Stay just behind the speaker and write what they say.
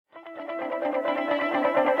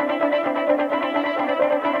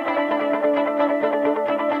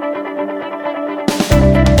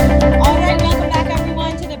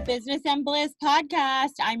Business and Bliss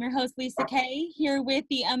podcast. I'm your host, Lisa Kay, here with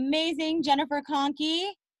the amazing Jennifer Conkey.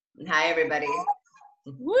 Hi, everybody.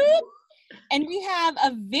 Whoop. And we have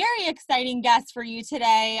a very exciting guest for you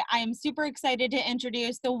today. I am super excited to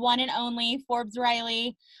introduce the one and only Forbes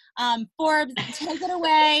Riley. Forbes, take it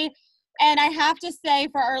away. And I have to say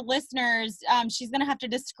for our listeners, she's going to have to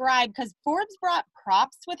describe, because Forbes brought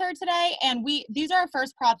props with her today, and these are our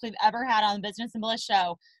first props we've ever had on the Business and Bliss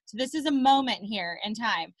show. So this is a moment here in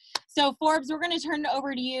time. So Forbes, we're going to turn it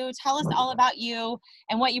over to you. Tell us all about you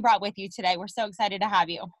and what you brought with you today. We're so excited to have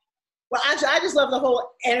you. Well, actually, I just love the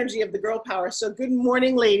whole energy of the girl power. So good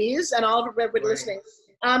morning, ladies, and all of everybody listening.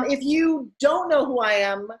 If you don't know who I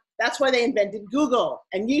am, that's why they invented Google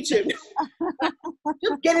and YouTube.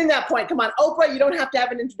 Just getting that point. Come on, Oprah, you don't have to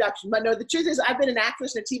have an introduction. But no, the truth is I've been an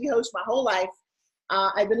actress and a TV host my whole life.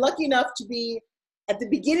 I've been lucky enough to be at the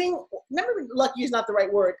beginning, remember lucky is not the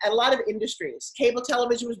right word, at a lot of industries. Cable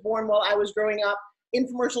television was born while I was growing up.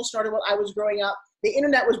 Infomercials started while I was growing up. The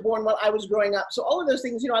internet was born while I was growing up. So all of those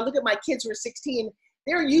things, I look at my kids who are 16,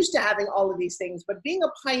 they're used to having all of these things. But being a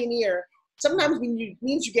pioneer sometimes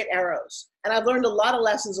means you get arrows. And I've learned a lot of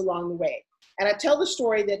lessons along the way. And I tell the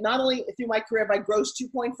story that not only through my career have I grossed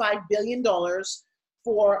 $2.5 billion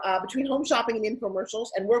for between home shopping and infomercials,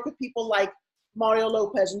 and work with people like Mario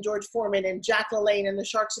Lopez and George Foreman and Jack LaLanne and the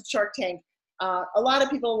Sharks at Shark Tank. A lot of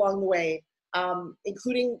people along the way,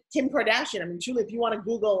 including Kim Kardashian. I mean, truly, if you want to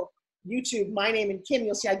Google YouTube, my name and Kim,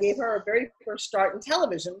 you'll see I gave her her very first start in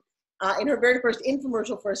television in her very first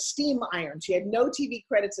infomercial for a steam iron. She had no TV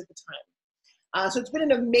credits at the time. So it's been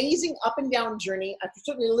an amazing up and down journey. I've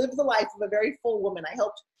certainly lived the life of a very full woman.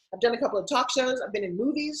 I've done a couple of talk shows. I've been in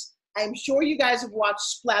movies. I'm sure you guys have watched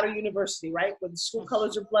Splatter University, right? Where the school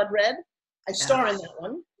colors are blood red. I star in that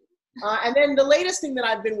one. And then the latest thing that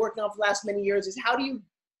I've been working on for the last many years is how do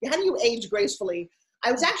you age gracefully?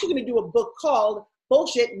 I was actually going to do a book called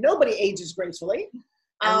Bullshit, Nobody Ages Gracefully.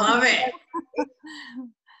 I love it.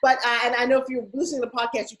 But, and I know if you're listening to the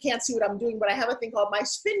podcast, you can't see what I'm doing, but I have a thing called my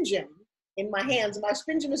Spin Gym in my hands. And my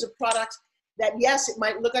Spin Gym is a product that, yes, it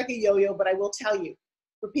might look like a yo-yo, but I will tell you,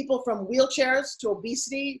 for people from wheelchairs to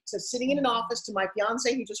obesity to sitting in an office to my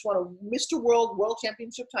fiance who just won a Mr. World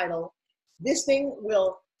Championship title, this thing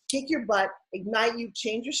will kick your butt, ignite you,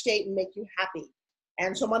 change your state, and make you happy.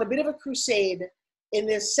 And so I'm on a bit of a crusade in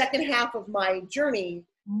this second half of my journey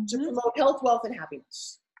to promote health, wealth, and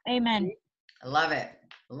happiness. Amen. I love it.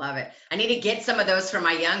 Love it. I need to get some of those for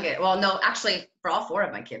my youngest. Well, no, actually, for all four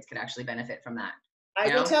of my kids could actually benefit from that. I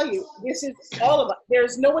will tell you, this is all of us.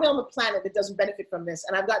 There's no one on the planet that doesn't benefit from this.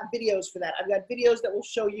 And I've got videos for that. I've got videos that will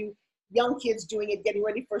show you young kids doing it, getting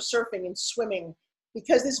ready for surfing and swimming,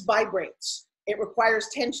 because this vibrates. It requires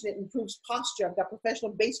tension. It improves posture. I've got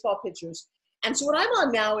professional baseball pitchers. And so what I'm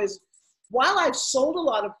on now is, while I've sold a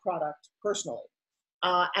lot of product personally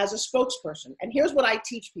as a spokesperson, and here's what I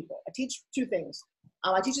teach people. I teach two things.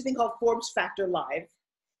 I teach a thing called Forbes Factor Live,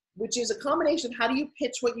 which is a combination of how do you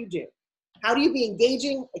pitch what you do? How do you be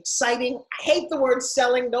engaging, exciting? I hate the word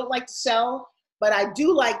selling, don't like to sell, but I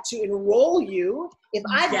do like to enroll you. If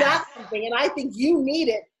I've got something and I think you need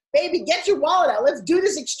it, baby, get your wallet out. Let's do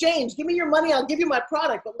this exchange. Give me your money, I'll give you my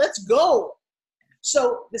product, but let's go.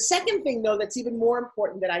 So the second thing, though, that's even more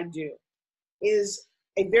important that I do is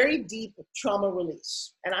a very deep trauma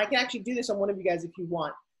release. And I can actually do this on one of you guys if you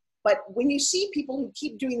want. But when you see people who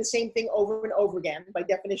keep doing the same thing over and over again, by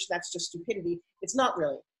definition, that's just stupidity. It's not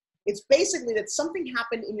really. It's basically that something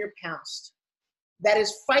happened in your past that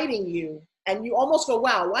is fighting you. And you almost go,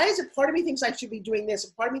 wow, why is it part of me thinks I should be doing this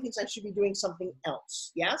and part of me thinks I should be doing something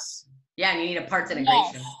else? Yes? Yeah, and you need a parts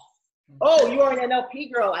integration. Yes. Oh, you are an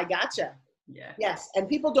NLP girl. I gotcha. Yeah. Yes. And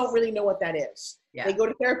people don't really know what that is. Yeah. They go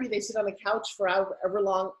to therapy, they sit on the couch for however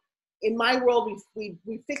long. In my world, we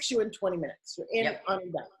fix you in 20 minutes. You're in, on,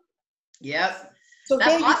 and done. Yep. So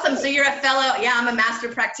that's awesome. So you're a fellow, I'm a master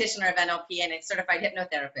practitioner of NLP and a certified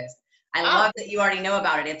hypnotherapist. I love that you already know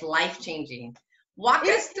about it. It's life-changing. Walk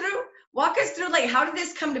us through, like, how did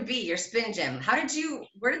this come to be, your Spin Gym?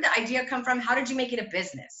 Where did the idea come from? How did you make it a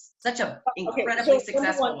business? Such a incredibly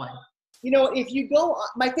successful one. If you go,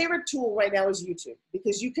 my favorite tool right now is YouTube,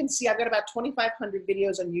 because you can see I've got about 2,500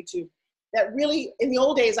 videos on YouTube that really, in the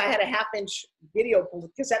old days, I had a half-inch video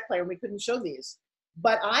cassette player and we couldn't show these.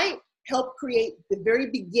 But I helped create the very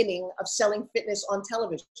beginning of selling fitness on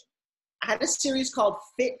television. I had a series called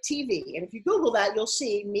Fit TV. And if you Google that, you'll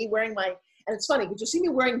see me wearing and it's funny because you'll see me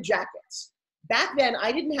wearing jackets. Back then,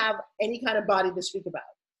 I didn't have any kind of body to speak about.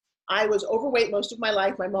 I was overweight most of my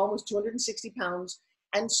life. My mom was 260 pounds.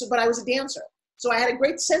 But I was a dancer. So I had a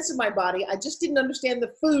great sense of my body. I just didn't understand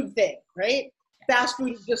the food thing, right? Fast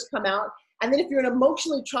food had just come out. And then if you're an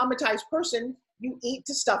emotionally traumatized person, you eat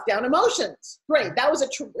to stuff down emotions. Great. That was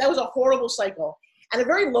a horrible cycle and a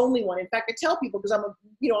very lonely one. In fact, I tell people, because I'm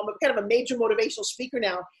kind of a major motivational speaker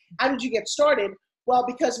now. How did you get started? Well,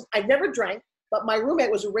 because I never drank, but my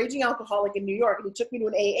roommate was a raging alcoholic in New York, and he took me to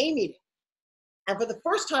an AA meeting. And for the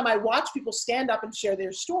first time, I watched people stand up and share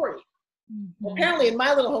their story. Mm-hmm. Apparently, in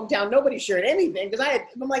my little hometown, nobody shared anything, because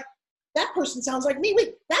I'm like, that person sounds like me.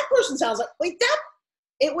 Wait, that person sounds like,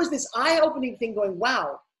 it was this eye-opening thing going,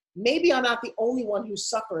 wow, maybe I'm not the only one who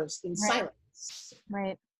suffers in silence.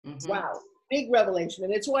 Right. Mm-hmm. Wow. Big revelation.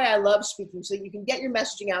 And it's why I love speaking, so you can get your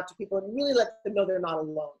messaging out to people and really let them know they're not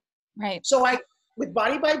alone. Right. So I, with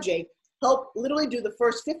Body by Jake, helped literally do the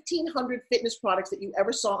first 1,500 fitness products that you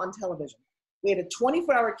ever saw on television. We had a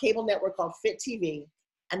 24-hour cable network called Fit TV.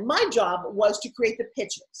 And my job was to create the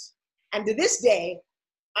pitches. And to this day,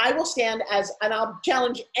 I will stand as, and I'll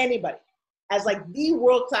challenge anybody, as like the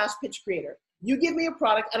world-class pitch creator. You give me a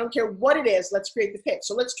product, I don't care what it is, let's create the pitch.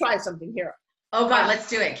 So let's try something here. Oh God, let's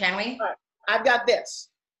do it, can we? All right. I've got this.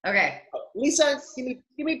 Okay. Lisa, give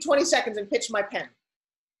me 20 seconds and pitch my pen.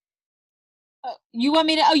 You want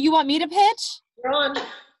me to pitch? You're on.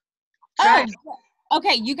 Oh,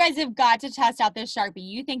 okay. You guys have got to test out this Sharpie.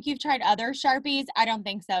 You think you've tried other Sharpies? I don't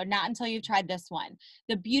think so. Not until you've tried this one.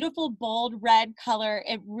 The beautiful, bold red color.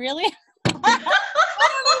 It really, I don't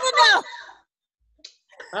even know.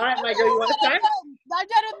 All right, my girl, you want to start? I'm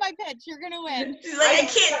done with my pitch. You're going to win. She's like, I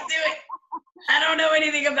can't do it. I don't know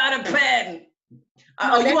anything about a pen.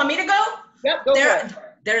 You want me to go? Yep, go for it.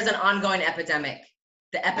 There's an ongoing epidemic.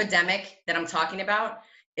 The epidemic that I'm talking about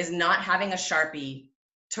is not having a Sharpie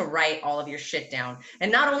to write all of your shit down.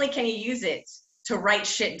 And not only can you use it to write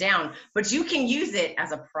shit down, but you can use it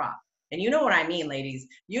as a prop. And you know what I mean, ladies.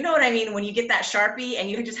 You know what I mean when you get that Sharpie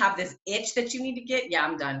and you just have this itch that you need to get. Yeah,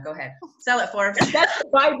 I'm done. Go ahead. Sell it, Forbes. That's a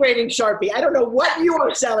vibrating Sharpie. I don't know what you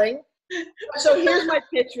are selling. So here's my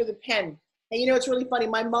pitch for the pen. And you know, it's really funny.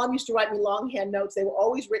 My mom used to write me longhand notes. They were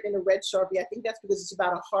always written in a red Sharpie. I think that's because it's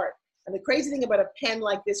about a heart. And the crazy thing about a pen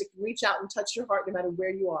like this, it can reach out and touch your heart no matter where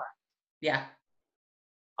you are. Yeah.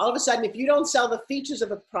 All of a sudden, if you don't sell the features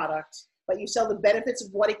of a product, but you sell the benefits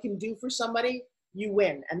of what it can do for somebody, you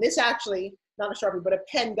win. And this actually, not a Sharpie, but a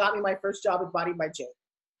pen got me my first job at Body by Jake.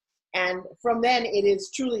 And from then, it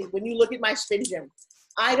is truly, when you look at my Spin Gym,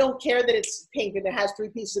 I don't care that it's pink and it has 3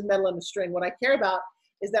 pieces of metal and a string. What I care about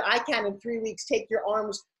is that I can, in 3 weeks, take your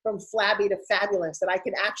arms from flabby to fabulous, that I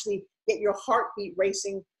can actually get your heartbeat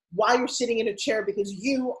racing while you're sitting in a chair because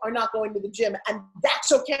you are not going to the gym. And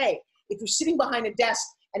that's okay. If you're sitting behind a desk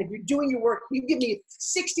and if you're doing your work, you give me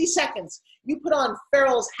 60 seconds, you put on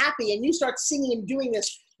Pharrell's Happy and you start singing and doing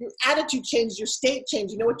this, your attitude changes, your state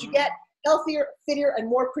changes. You know what you get? Healthier, fitter, and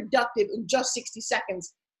more productive in just 60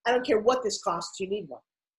 seconds. I don't care what this costs, you need one.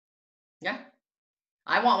 Yeah.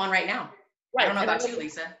 I want one right now. Right. I don't know about you,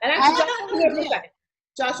 Lisa. And actually,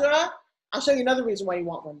 Joshua, I'll show you another reason why you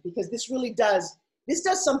want one, because this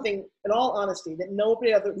does something, in all honesty, that no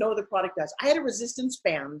other product does. I had a resistance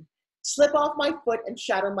band slip off my foot and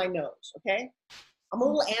shatter my nose, okay? I'm a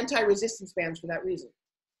little anti-resistance bands for that reason.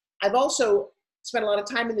 I've also spent a lot of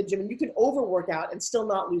time in the gym, and you can overwork out and still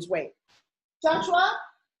not lose weight. Joshua?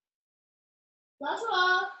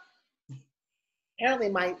 Apparently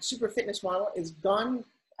my super fitness model is gone.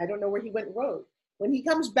 I don't know where he went rogue. When he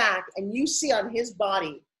comes back and you see on his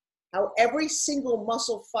body how every single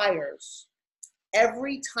muscle fires,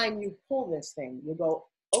 every time you pull this thing, you go,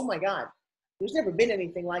 oh my God, there's never been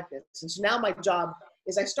anything like this. And so now my job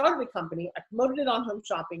is I started a company, I promoted it on Home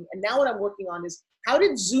Shopping, and now what I'm working on is how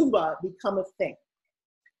did Zumba become a thing?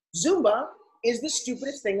 Zumba is the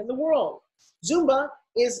stupidest thing in the world. Zumba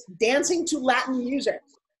is dancing to Latin music.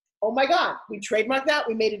 Oh my God, we trademarked that,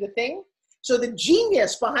 we made it a thing. So the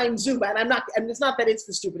genius behind Zumba, and it's not that it's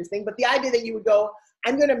the stupidest thing, but the idea that you would go,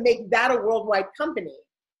 I'm gonna make that a worldwide company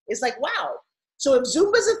is like, wow. So if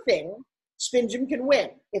Zumba's a thing, Spin Gym can win.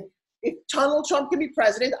 If Donald Trump can be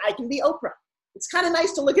president, I can be Oprah. It's kind of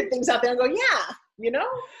nice to look at things out there and go, yeah, you know?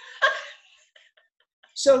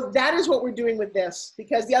 So that is what we're doing with this,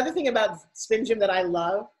 because the other thing about Spin Gym that I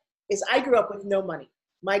love is I grew up with no money.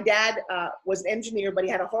 My dad was an engineer, but he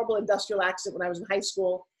had a horrible industrial accident when I was in high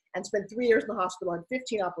school and spent 3 years in the hospital and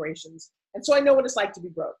 15 operations. And so I know what it's like to be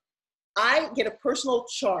broke. I get a personal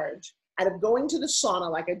charge out of going to the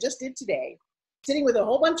sauna like I just did today, sitting with a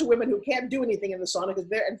whole bunch of women who can't do anything in the sauna because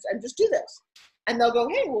and just do this. And they'll go,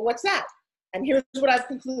 hey, well, what's that? And here's what I've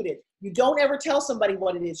concluded. You don't ever tell somebody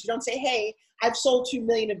what it is. You don't say, hey, I've sold 2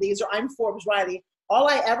 million of these, or I'm Forbes Riley. All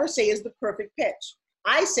I ever say is the perfect pitch.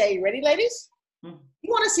 I say, you ready, ladies? You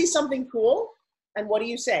want to see something cool? And what do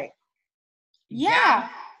you say? Yeah.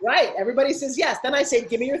 Right. Everybody says yes. Then I say,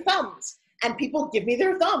 give me your thumbs. And people give me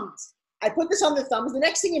their thumbs. I put this on their thumbs. The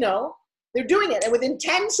next thing you know, they're doing it. And within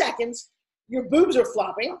 10 seconds, your boobs are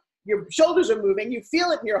flopping, your shoulders are moving, you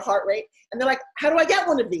feel it in your heart rate. And they're like, how do I get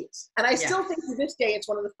one of these? And I still think to this day, it's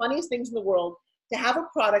one of the funniest things in the world to have a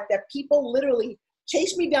product that people literally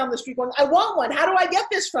chase me down the street going, I want one. How do I get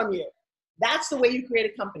this from you? That's the way you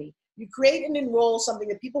create a company. You create and enroll something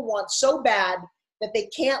that people want so bad that they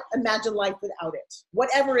can't imagine life without it,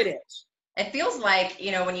 whatever it is. It feels like,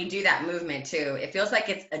 you know, when you do that movement too, it feels like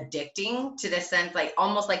it's addicting to the sense, like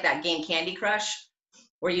almost like that game Candy Crush,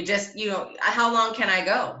 where you just, you know, how long can I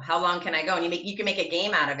go? How long can I go? And you can make a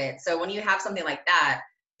game out of it. So when you have something like that,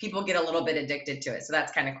 people get a little bit addicted to it. So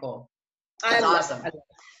that's kind of cool. That's awesome.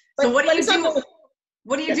 So what do you do?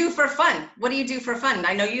 What do you do for fun? What do you do for fun?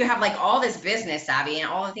 I know you have like all this business savvy and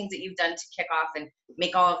all the things that you've done to kick off and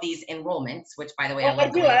make all of these enrollments, which by the way, I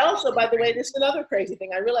do. I also, by the way, this is another crazy thing.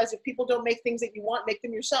 I realize if people don't make things that you want, make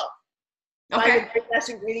them yourself. Okay. Find the best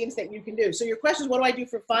ingredients that you can do. So your question is, what do I do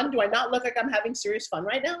for fun? Do I not look like I'm having serious fun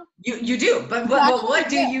right now? You do, but what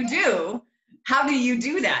do you do? How do you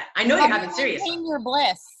do that? I know you're having serious fun. Maintain your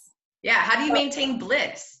bliss. Yeah. How do you maintain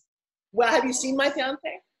bliss? Well, have you seen my fiance?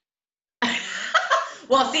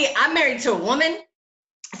 Well, see, I'm married to a woman.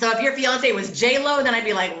 So if your fiance was J-Lo, then I'd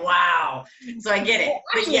be like, wow. So I get it.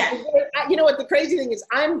 But yeah. You know what the crazy thing is?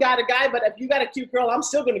 I'm got a guy, but if you got a cute girl, I'm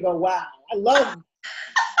still going to go, wow. I love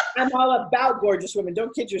I'm all about gorgeous women.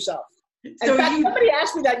 Don't kid yourself. In fact, somebody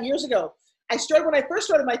asked me that years ago. When I first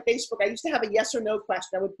started my Facebook, I used to have a yes or no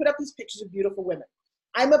question. I would put up these pictures of beautiful women.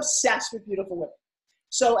 I'm obsessed with beautiful women.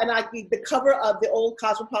 So, and the cover of the old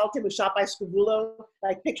Cosmopolitan was shot by Scavullo,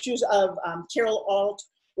 like pictures of Carol Alt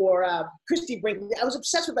or Christy Brinkley. I was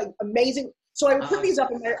obsessed with like amazing. So I would put these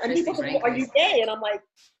up in there, and people said, well, are you gay? And I'm like,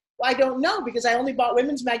 well, I don't know, because I only bought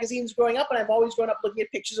women's magazines growing up, and I've always grown up looking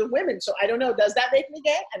at pictures of women. So I don't know. Does that make me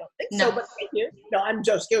gay? I don't think so, but thank you. No, I'm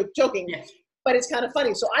just joking. Yes. But it's kind of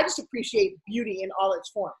funny. So I just appreciate beauty in all its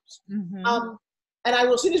forms. Mm-hmm. And I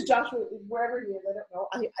will, as soon as Joshua, wherever he is, I don't know,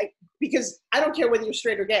 because I don't care whether you're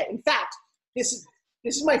straight or gay. In fact, this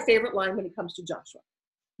is my favorite line when it comes to Joshua.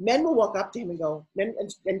 Men will walk up to him and go,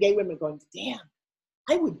 and gay women going, damn,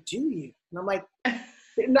 I would do you. And I'm like,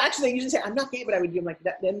 actually, they usually say, I'm not gay, but I would do. I'm like,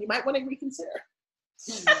 then you might want to reconsider.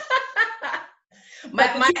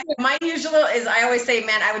 my usual is, I always say,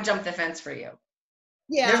 man, I would jump the fence for you.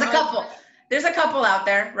 Yeah. There's a couple out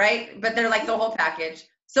there, right? But they're like the whole package.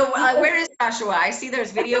 So where is Joshua? I see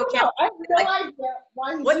there's video cameras. I have no idea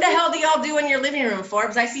why. What the hell do y'all do in your living room,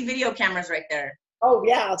 Forbes? I see video cameras right there. Oh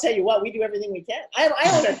yeah, I'll tell you what, we do everything we can. I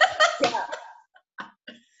own it. Yeah.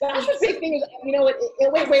 That's the big thing is, you know what?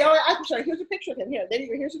 Wait. Oh, I'm sorry. Here's a picture of him. Here, there you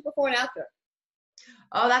go. Here's his before and after.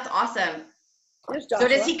 Oh, that's awesome. So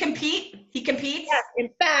does he compete? He competes? Yeah. In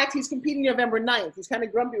fact, he's competing November 9th. He's kind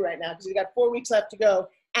of grumpy right now because he's got 4 weeks left to go,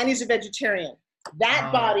 and he's a vegetarian.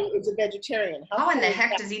 That body is a vegetarian. How in the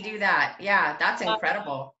heck does he do that? Yeah, that's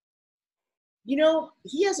incredible. You know,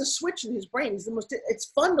 he has a switch in his brain. It's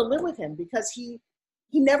fun to live with him because he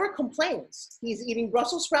never complains. He's eating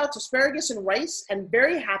Brussels sprouts, asparagus, and rice, and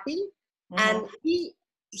very happy. Mm-hmm. And he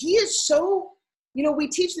is so, you know, we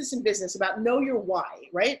teach this in business about know your why,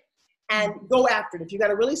 right? And go after it. If you got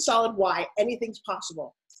a really solid why, anything's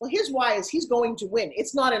possible. Well, his why is he's going to win.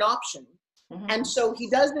 It's not an option. Mm-hmm. And so he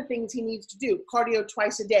does the things he needs to do. Cardio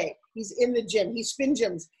twice a day. He's in the gym. He spin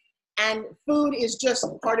gyms. And food is just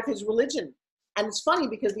part of his religion. And it's funny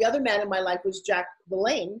because the other man in my life was Jack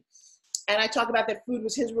LaLanne. And I talk about that food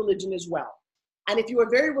was his religion as well. And if you are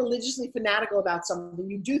very religiously fanatical about something,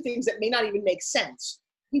 you do things that may not even make sense.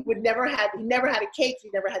 He never had a cake. He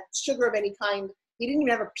never had sugar of any kind. He didn't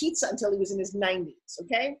even have a pizza until he was in his 90s,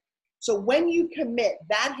 okay? So when you commit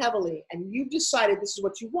that heavily and you've decided this is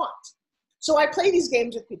what you want. So I play these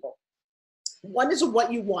games with people. One is a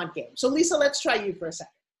what you want game. So Lisa, let's try you for a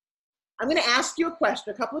second. I'm gonna ask you a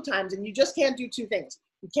question a couple of times and you just can't do two things.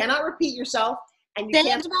 You cannot repeat yourself and you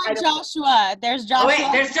can't- Joshua. There's Joshua. Oh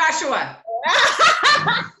wait, there's Joshua.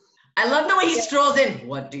 I love the way he strolls in.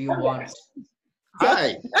 What do you want?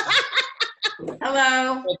 Hi.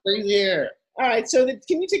 Hello. Right here. All right, so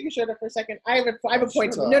can you take your shirt off for a second? I have a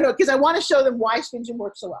point. No, because I want to show them why spin gym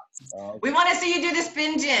works so well. We want to see you do the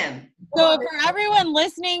spin gym. So for everyone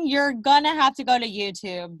listening, you're gonna have to go to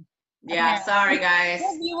YouTube. Yeah, sorry guys.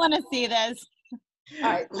 If you want to see this.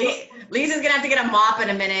 All right. Lisa's gonna have to get a mop in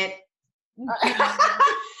a minute. All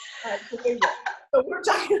right,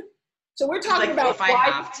 so we're talking like, about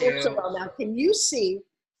why it works so well. Now, can you see?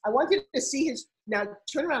 I want you to see his. Now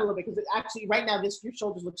turn around a little bit because actually right now your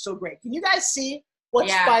shoulders look so great. Can you guys see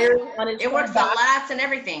what's firing on his? It works the lats and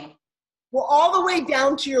everything. Well, all the way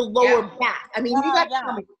down to your lower back. I mean, you got yeah.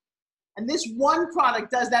 coming. And this one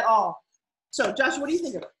product does that all. So, Josh, what do you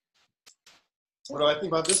think of it? What do I think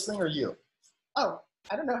about this thing or you? Oh,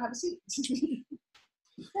 I don't know. Have a seat.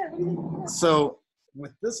 So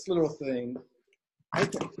with this little thing, I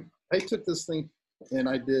took this thing and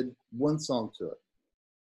I did one song to it.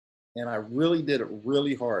 And I really did it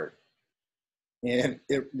really hard. And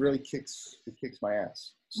it really kicks my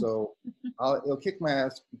ass. So it'll kick my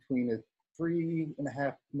ass between a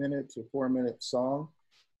 3.5 minute to 4 minute song.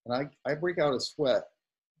 And I break out a sweat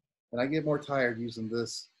and I get more tired using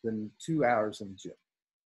this than 2 hours in the gym.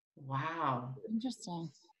 Wow. Interesting.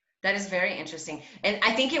 That is very interesting. And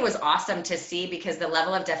I think it was awesome to see because the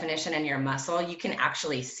level of definition in your muscle, you can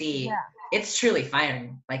actually see it's truly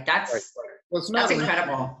firing. Like that's, Right. Well, it's not that's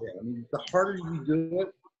incredible. I mean, the harder you do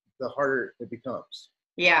it, the harder it becomes.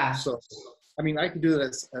 Yeah. So, I mean, I can do it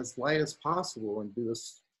as light as possible and do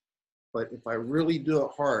this, but if I really do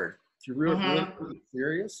it hard, if you really take it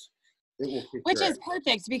serious, it will kick Which your is ass.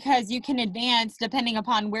 perfect because you can advance depending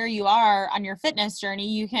upon where you are on your fitness journey.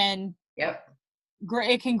 You can,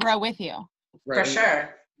 it can grow with you. Right. For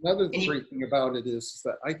sure. Another great thing about it is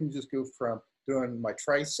that I can just go from doing my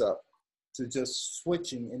tricep to just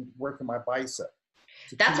switching and working my bicep.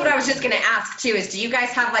 That's what I was just going to ask too, is do you guys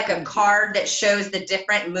have like a card that shows the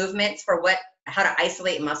different movements for how to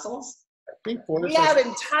isolate muscles? I think we have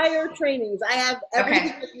entire trainings. I have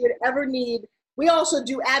everything that you would ever need. We also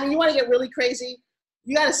do abs. You want to get really crazy?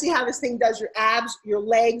 You got to see how this thing does your abs, your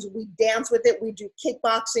legs. We dance with it. We do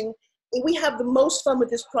kickboxing. And we have the most fun with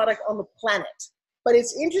this product on the planet. But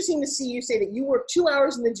it's interesting to see you say that you work 2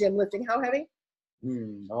 hours in the gym lifting. How heavy?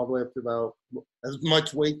 All the way up to about as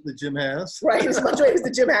much weight the gym has. Right, as much weight as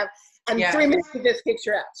the gym has. And 3 minutes to just kick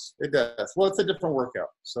your ass. It does. Well, it's a different workout.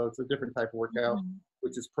 So it's a different type of workout,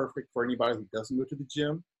 which is perfect for anybody who doesn't go to the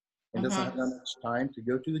gym and doesn't have that much time to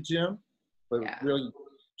go to the gym, but really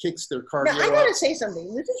kicks their cardio. Now, I got to say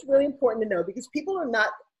something. This is really important to know because people are not,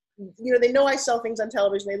 they know I sell things on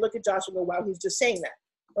television. They look at Josh and go, wow, he's just saying that.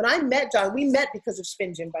 When I met John, we met because of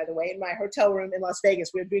Spin Gym, by the way, in my hotel room in Las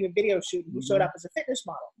Vegas. We were doing a video shoot and he showed up as a fitness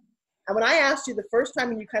model. And when I asked you the first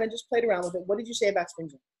time and you kind of just played around with it, what did you say about Spin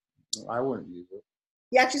Gym? I wouldn't use it.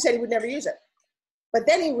 He actually said he would never use it. But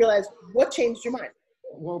then he realized, what changed your mind?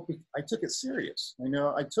 Well, I took it serious.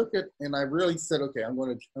 I took it and I really said, okay, I'm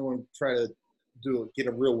going to try to get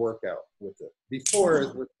a real workout with it.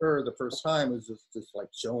 Before with her, the first time it was just like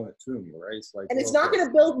showing it to me, right? It's like, and it's not going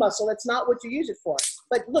to build muscle. That's not what you use it for.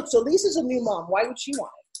 But look, so Lisa's a new mom. Why would she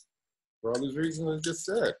want it? For all those reasons I just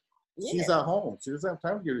said. She's at home. She doesn't have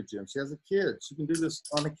time to go to the gym. She has a kid. She can do this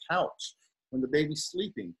on the couch when the baby's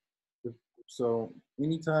sleeping. So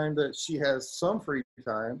anytime that she has some free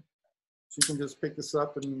time, she can just pick this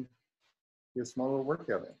up and get a small little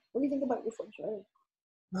workout in. What do you think about your first journey?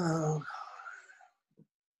 Oh.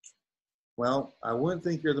 Well, I wouldn't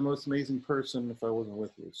think you're the most amazing person if I wasn't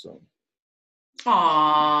with you. So.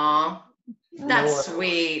 Aww, that's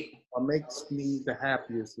sweet. What makes me the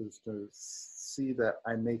happiest is to see that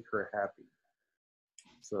I make her happy.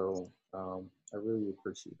 So I really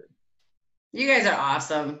appreciate it. You guys are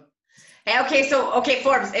awesome. Hey, okay,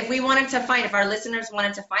 Forbes, if our listeners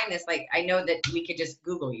wanted to find this, like, I know that we could just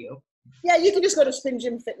Google you. Yeah, you can just go to Spin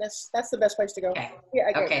Gym Fitness. That's the best place to go. Okay.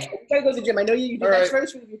 Yeah, okay. You gotta go to the gym. I know you do that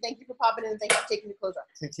first. Thank you for popping in and thank you for taking the clothes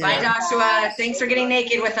off. Bye, Joshua. Thanks for getting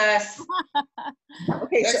naked with us.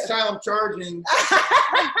 Okay. Next time I'm charging.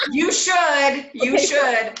 You should. You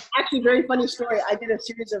should. Actually, very funny story. I did a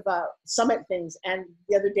series of summit things and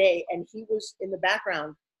the other day, and he was in the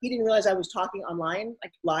background. He didn't realize I was talking online,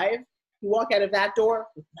 like live. He walked out of that door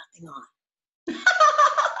with nothing on.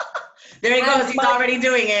 There he goes. He's already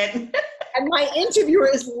doing it. And my interviewer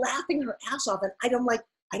is laughing her ass off. And I'm like,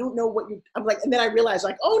 I don't know what I'm like, and then I realized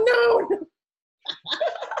like, oh no.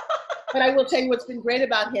 But I will tell you what's been great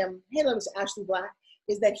about him, his name is Ashley Black,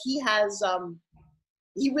 is that he has,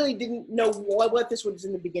 he really didn't know what this was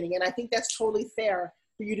in the beginning. And I think that's totally fair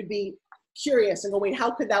for you to be curious and go, wait,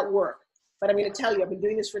 how could that work? But I'm going to tell you, I've been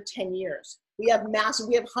doing this for 10 years. We have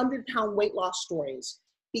 100-pound weight loss stories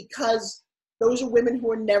because those are women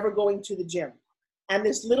who are never going to the gym. And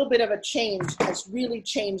this little bit of a change has really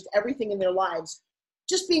changed everything in their lives.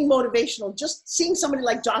 Just being motivational, just seeing somebody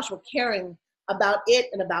like Joshua caring about it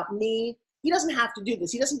and about me. He doesn't have to do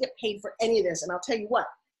this. He doesn't get paid for any of this. And I'll tell you what,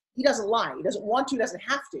 he doesn't lie. He doesn't want to, doesn't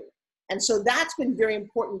have to. And so that's been very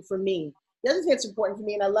important for me. The other thing that's important for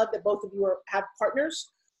me, and I love that both of you have partners,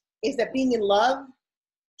 is that being in love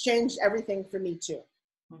changed everything for me too.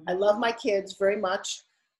 I love my kids very much,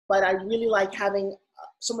 but I really like having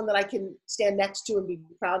someone that I can stand next to and be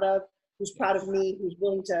proud of, who's proud of me, who's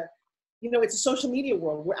willing to you know, it's a social media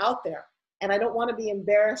world. We're out there, and I don't want to be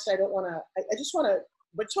embarrassed. I don't want to. I just want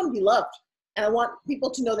to be loved, and I want people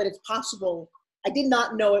to know that it's possible. I did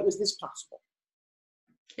not know it was this possible.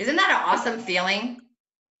 Isn't that an awesome feeling?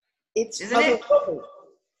 Isn't it?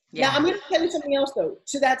 Yeah. Now I'm going to tell you something else though.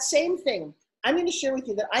 To that same thing, I'm going to share with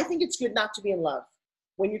you that I think it's good not to be in love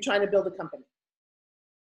when you're trying to build a company,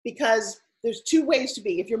 because there's two ways to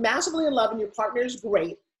be. If you're massively in love and your partner is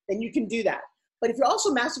great, then you can do that. But if you're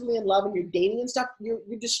also massively in love and you're dating and stuff, you're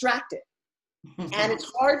distracted. And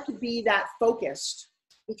it's hard to be that focused,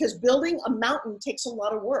 because building a mountain takes a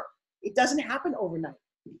lot of work. It doesn't happen overnight.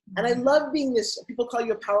 And I love being this, people call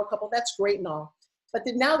you a power couple. That's great and all. But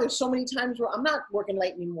then now there's so many times where I'm not working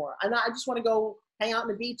late anymore. I just want to go hang out on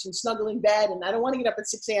the beach and snuggle in bed. And I don't want to get up at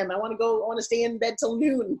 6 a.m. I want to stay in bed till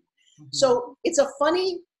noon. So it's a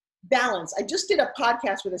funny balance. I just did a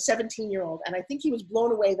podcast with a 17-year-old, and I think he was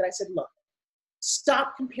blown away that I said, look,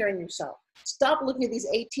 stop comparing yourself. Stop looking at these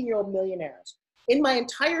 18-year-old millionaires. In my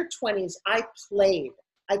entire 20s, I played.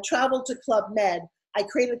 I traveled to Club Med. I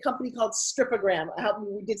created a company called Stripogram.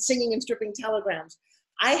 We did singing and stripping telegrams.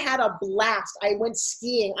 I had a blast. I went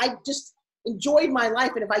skiing. I just enjoyed my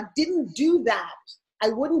life. And if I didn't do that, I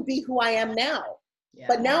wouldn't be who I am now. Yeah.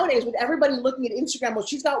 But nowadays, with everybody looking at Instagram, well,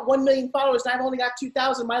 she's got 1 million followers and I've only got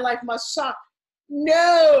 2,000. My life must suck.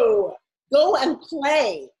 No, go and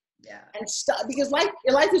play. Yeah. And stop, because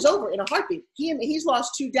your life is over in a heartbeat. He's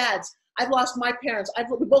lost 2 dads. I've lost my parents.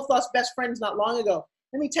 We both lost best friends not long ago.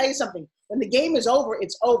 Let me tell you something. When the game is over,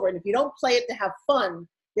 it's over. And if you don't play it to have fun,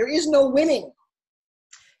 there is no winning.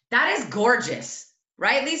 That is gorgeous,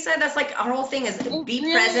 right, Lisa? That's like our whole thing is be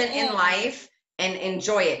present in life and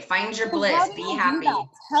enjoy it. Find your bliss. Be happy.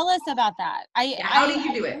 Tell us about that. How do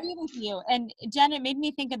you do it? I agree with you. And Jen, it made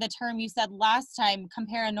me think of the term you said last time,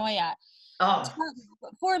 comparanoia. Oh.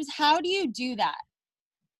 Forbes, how do you do that?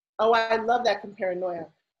 Oh, I love that comparanoia.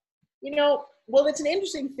 You know, well, it's an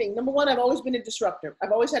interesting thing. Number one, I've always been a disruptor.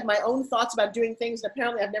 I've always had my own thoughts about doing things. And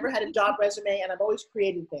apparently I've never had a job resume, and I've always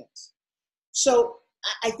created things. So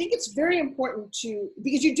I think it's very important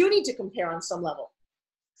because you do need to compare on some level.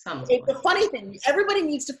 It's the funny thing, everybody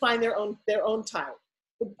needs to find their own type.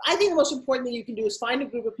 I think the most important thing you can do is find a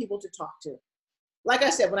group of people to talk to. Like I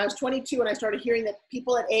said, when I was 22 and I started hearing that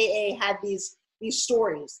people at AA had these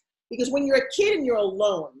stories, because when you're a kid and you're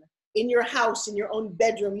alone in your house, in your own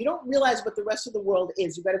bedroom, you don't realize what the rest of the world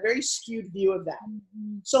is. You've got a very skewed view of that.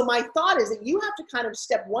 Mm-hmm. So my thought is that you have to kind of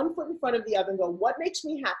step one foot in front of the other and go, what makes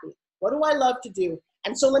me happy? What do I love to do?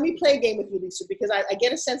 And so let me play a game with you, Lisa, because I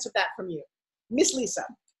get a sense of that from you. Miss Lisa,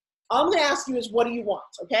 all I'm going to ask you is, what do you want?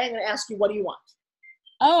 Okay, I'm going to ask you, what do you want?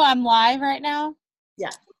 Oh, I'm live right now? Yeah.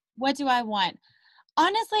 What do I want?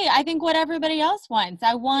 Honestly, I think what everybody else wants.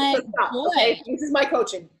 I want joy. Okay, this is my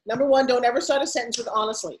coaching. Number one, don't ever start a sentence with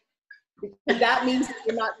honestly, because that means that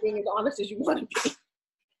you're not being as honest as you want to be.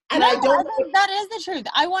 And no, I think that is the truth.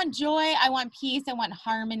 I want joy. I want peace. I want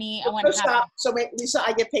harmony. I want happiness. Stop. So wait, Lisa,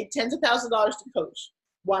 I get paid tens of thousands of dollars to coach.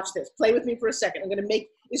 Watch this. Play with me for a second.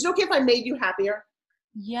 Is it okay if I made you happier?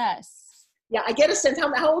 Yes. Yeah, I get a sense.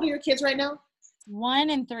 How old are your kids right now? 1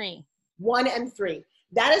 and 3. 1 and 3.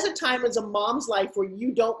 That is a time as a mom's life where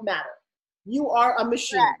you don't matter. You are a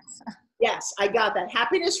machine. Correct. Yes, I got that.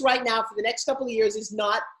 Happiness right now for the next couple of years is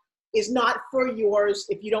not for yours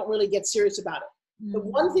if you don't really get serious about it. The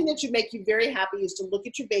one thing that should make you very happy is to look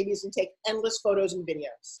at your babies and take endless photos and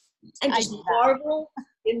videos. And just marvel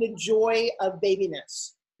in the joy of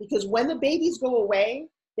babiness. Because when the babies go away,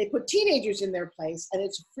 they put teenagers in their place, and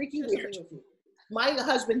it's freaking weird. My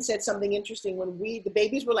husband said something interesting when the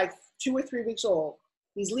babies were like 2 or 3 weeks old.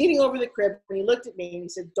 He's leaning over the crib, and he looked at me, and he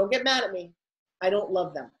said, don't get mad at me. I don't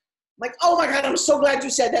love them. I'm like, oh my God, I'm so glad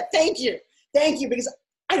you said that. Thank you. Thank you, because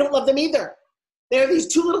I don't love them either. They're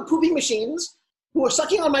these 2 little poopy machines who are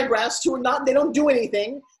sucking on my breast, they don't do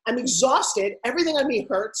anything. I'm exhausted. Everything on me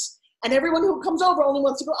hurts. And everyone who comes over only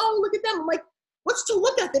wants to go, oh, look at them. I'm like, what's to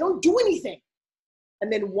look at? They don't do anything.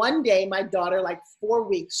 And then one day, my daughter, like 4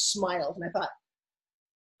 weeks, smiled. And I thought,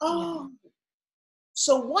 oh.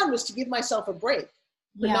 So one was to give myself a break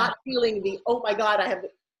for not feeling oh my God,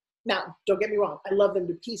 now, don't get me wrong. I love them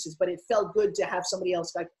to pieces, but it felt good to have somebody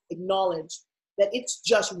else acknowledge that it's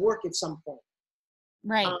just work at some point.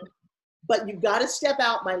 Right. But you've got to step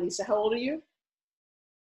out, my Lisa. How old are you?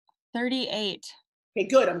 38. Okay,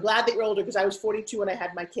 good. I'm glad that you're older, because I was 42 when I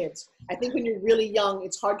had my kids. I think when you're really young,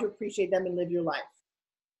 it's hard to appreciate them and live your life.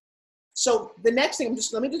 So the next thing,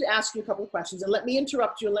 let me just ask you a couple of questions, and let me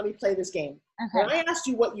interrupt you and let me play this game. Okay. When I asked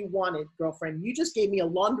you what you wanted, girlfriend, you just gave me a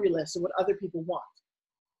laundry list of what other people want.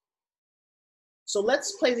 So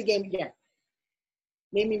let's play the game again.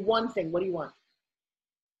 Name me one thing. What do you want?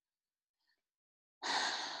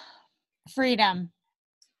 Freedom.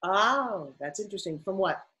 Oh, that's interesting. From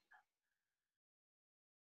what?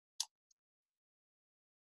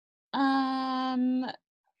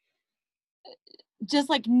 Just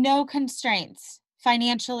like no constraints,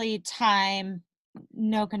 financially, time,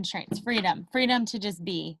 no constraints, freedom to just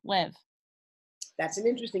be, live. That's an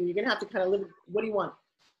interesting. You're gonna have to kind of live. What do you want?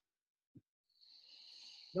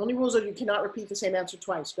 The only rules are you cannot repeat the same answer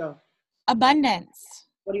twice. Go. Abundance.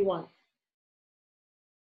 What do you want?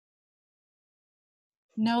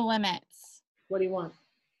 No limits. What do you want?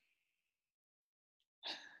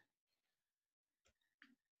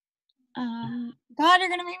 God, you're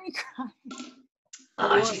gonna make me cry.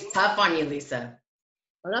 Oh, she's tough on you, Lisa.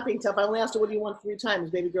 I'm not being tough. I only asked her, what do you want 3 times?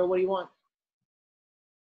 Baby girl, what do you want?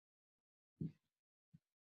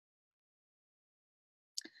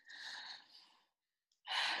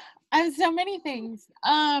 I have so many things.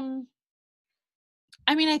 I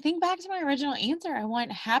mean, I think back to my original answer. I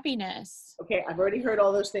want happiness. Okay, I've already heard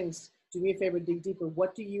all those things. Do me a favor, dig deeper.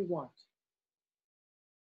 What do you want?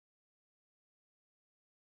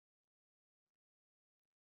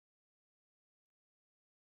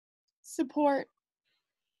 Support.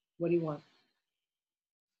 What do you want?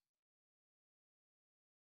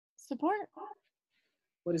 Support.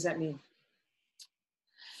 What does that mean?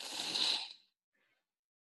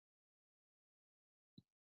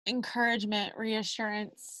 Encouragement,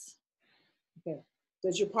 reassurance. Okay.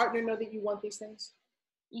 Does your partner know that you want these things?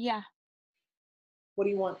 Yeah. What do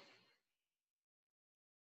you want?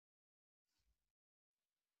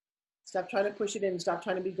 Stop trying to push it in. Stop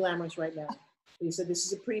trying to be glamorous right now. You said this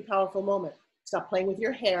is a pretty powerful moment. Stop playing with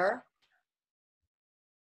your hair.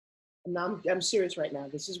 And now I'm serious right now.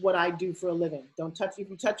 This is what I do for a living. Don't touch. If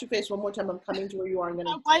you touch your face one more time, I'm coming to where you are. I'm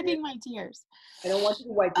I'm wiping my tears. I don't want you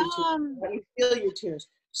to wipe your tears. I want you to feel your tears.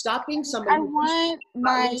 Stop being somebody.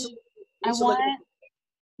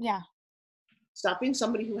 Yeah. Stop being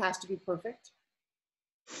somebody who has to be perfect.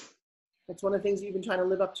 That's one of the things that you've been trying to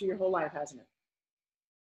live up to your whole life, hasn't it?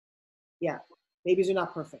 Yeah. Babies are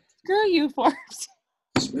not perfect. Screw you, Forbes.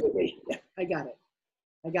 Screw me. I got it.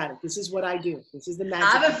 I got it. This is what I do. This is the magic.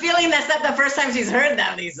 I have a feeling that's not the first time she's heard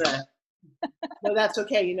that, Lisa. No, that's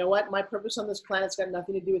okay. You know what? My purpose on this planet's got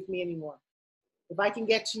nothing to do with me anymore. If I can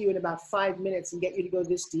get to you in about 5 minutes and get you to go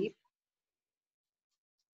this deep,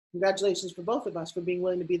 congratulations for both of us for being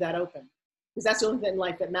willing to be that open. Because that's the only thing in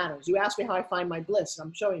life that matters. You ask me how I find my bliss, and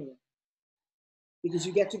I'm showing you. Because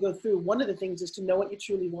you get to go through. One of the things is to know what you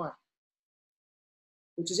truly want,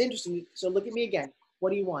 which is interesting. So look at me again.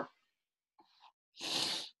 What do you want?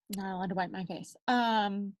 Not allowed to wipe my face.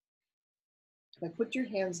 Now put your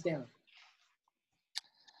hands down.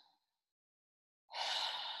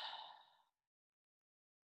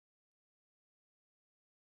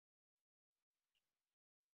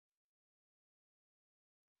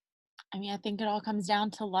 I mean, I think it all comes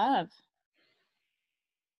down to love.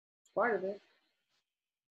 It's part of it.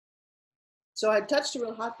 So I touched a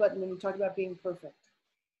real hot button when you talked about being perfect.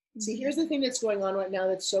 See, here's the thing that's going on right now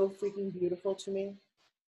that's so freaking beautiful to me,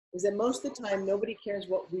 is that most of the time, nobody cares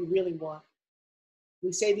what we really want.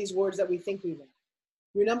 We say these words that we think we want.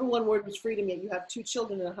 Your number one word was freedom, yet you have 2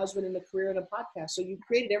 children and a husband and a career and a podcast. So you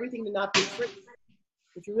created everything to not be free.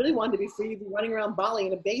 If you really wanted to be free, you'd be running around Bali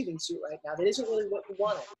in a bathing suit right now. That isn't really what you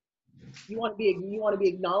wanted. You want to be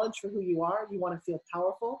acknowledged for who you are. You want to feel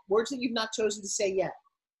powerful. Words that you've not chosen to say yet.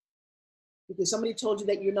 Because somebody told you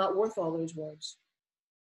that you're not worth all those words.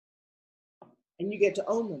 And you get to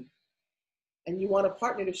own them. And you want a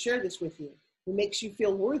partner to share this with you, who makes you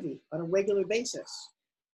feel worthy on a regular basis.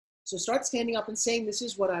 So start standing up and saying, this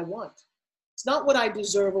is what I want. It's not what I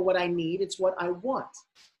deserve or what I need, it's what I want.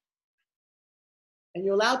 And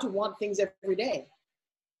you're allowed to want things every day.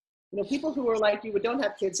 You know, people who are like you, who don't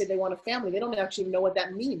have kids, say they want a family. They don't actually know what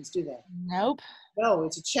that means, do they? Nope. No,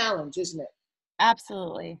 it's a challenge, isn't it?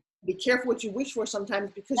 Absolutely. Be careful what you wish for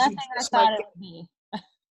sometimes, because Nothing you just I thought might it would be.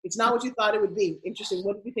 It's not what you thought it would be. Interesting.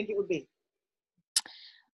 What did you think it would be?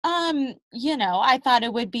 You know, I thought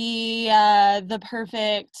it would be the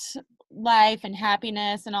perfect life and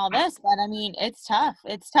happiness and all this, but I mean, it's tough.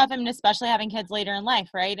 It's tough. I mean, especially having kids later in life,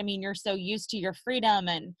 right? I mean, you're so used to your freedom,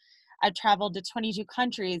 and I've traveled to 22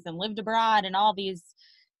 countries and lived abroad and all these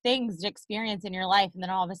things to experience in your life, and then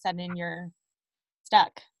all of a sudden you're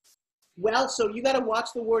stuck. Well, so you got to watch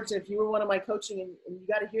the words. If you were one of my coaching, and you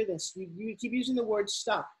got to hear this, you keep using the word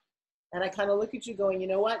stuck. And I kind of look at you going, you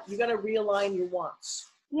know what? You got to realign your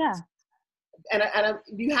wants. Yeah. And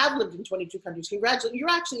you have lived in 22 countries.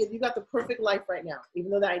 Congratulations. You got the perfect life right now.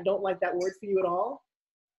 Even though that I don't like that word for you at all.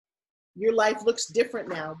 Your life looks different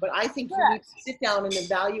now. But I think you need to sit down and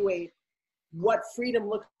evaluate what freedom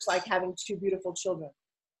looks like having 2 beautiful children.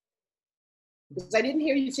 Because I didn't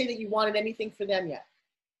hear you say that you wanted anything for them yet.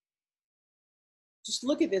 Just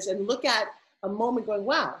look at this and look at a moment going,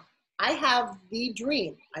 wow, I have the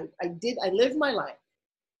dream. I lived my life.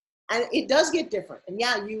 And it does get different. And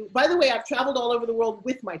yeah, by the way, I've traveled all over the world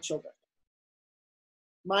with my children.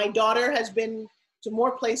 My daughter has been to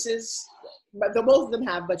more places, but both of them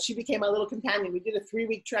have, but she became my little companion. We did a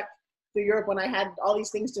 3-week trek through Europe when I had all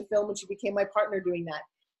these things to film, and she became my partner doing that.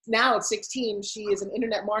 Now at 16, she is an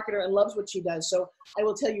internet marketer and loves what she does. So I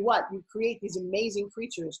will tell you what, you create these amazing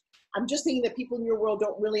creatures. I'm just thinking that people in your world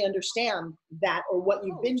don't really understand that or what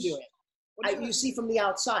you've been doing. You see from the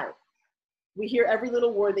outside. We hear every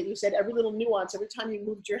little word that you said, every little nuance, every time you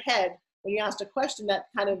moved your head when you asked a question that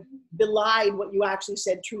kind of belied what you actually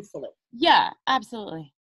said truthfully. Yeah,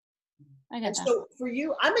 absolutely. I get that. So for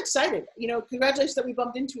you, I'm excited. Congratulations that we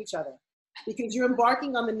bumped into each other, because you're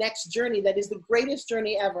embarking on the next journey that is the greatest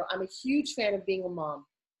journey ever. I'm a huge fan of being a mom.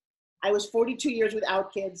 I was 42 years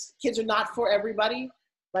without kids. Kids are not for everybody,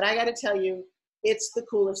 but I got to tell you, it's the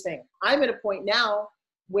coolest thing. I'm at a point now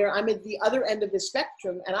where I'm at the other end of the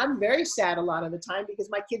spectrum, and I'm very sad a lot of the time because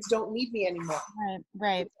my kids don't need me anymore.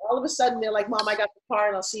 Right. All of a sudden, they're like, Mom, I got the car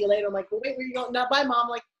and I'll see you later. I'm like, well, wait, where are you going? No, bye, Mom. I'm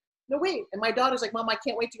like, no, wait. And my daughter's like, Mom, I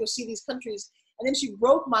can't wait to go see these countries. And then she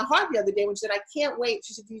broke my heart the other day when she said, I can't wait.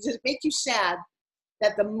 She said, does it make you sad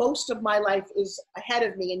that the most of my life is ahead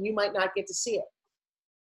of me and you might not get to see it?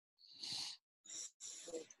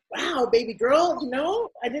 Wow, baby girl,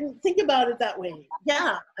 I didn't think about it that way.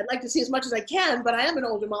 Yeah, I'd like to see as much as I can, but I am an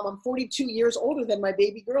older mom. I'm 42 years older than my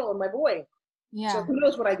baby girl and my boy. Yeah. So who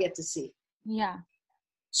knows what I get to see? Yeah.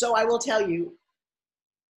 So I will tell you,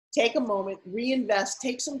 take a moment, reinvest,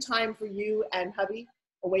 take some time for you and hubby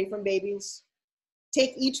away from babies.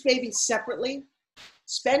 Take each baby separately.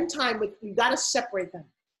 Spend time you got to separate them.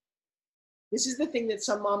 This is the thing that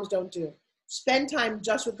some moms don't do. Spend time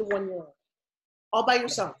just with the 1-year-old, all by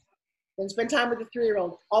yourself. Then spend time with the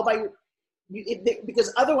 3-year-old, all by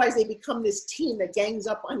because otherwise they become this team that gangs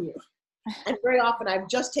up on you. And very often I've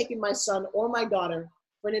just taken my son or my daughter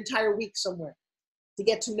for an entire week somewhere to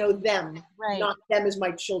get to know them, not them as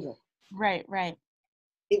my children. Right.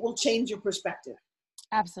 It will change your perspective.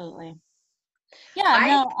 Absolutely.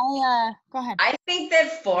 Yeah, go ahead. I think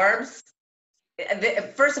that Forbes,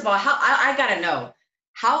 first of all, I gotta know,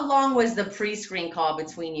 how long was the pre-screen call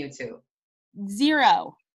between you two?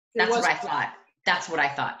 0. That's what I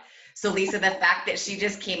thought. So Lisa, the fact that she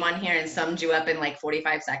just came on here and summed you up in like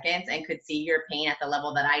 45 seconds and could see your pain at the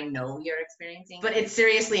level that I know you're experiencing, but it's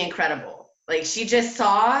seriously incredible. Like, she just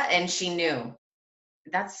saw and she knew.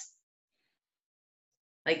 That's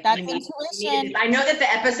intuition. I know that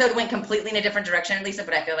the episode went completely in a different direction, Lisa,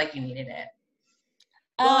 but I feel like you needed it.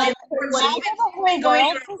 She's been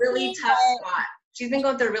going through a really tough spot. She's been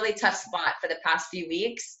going through a really tough spot for the past few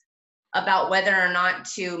weeks about whether or not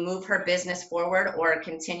to move her business forward or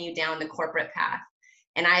continue down the corporate path.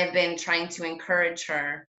 And I have been trying to encourage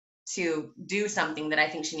her to do something that I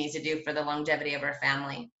think she needs to do for the longevity of her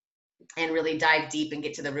family and really dive deep and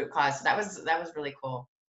get to the root cause. So that was really cool.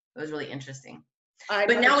 It was really interesting.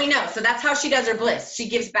 But now we know. So that's how she does her bliss. She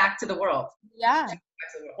gives back to the world. Yeah.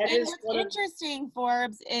 And what's interesting,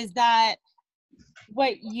 Forbes, is that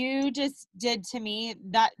what you just did to me,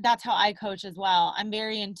 that's how I coach as well. I'm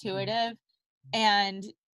very intuitive, and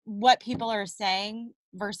what people are saying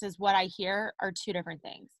versus what I hear are two different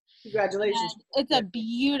things. Congratulations. And it's a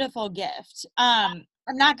beautiful gift. I'm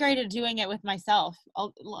not great at doing it with myself a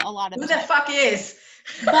lot of the time. Who the fuck is?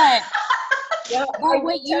 But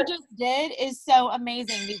what you just did is so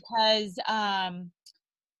amazing because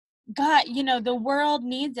God, the world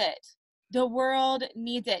needs it. The world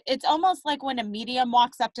needs it. It's almost like when a medium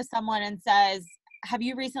walks up to someone and says, have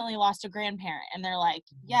you recently lost a grandparent? And they're like,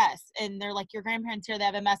 yes. And they're like, your grandparent's here, they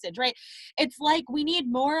have a message, right? It's like we need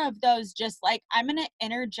more of those, just like, I'm going to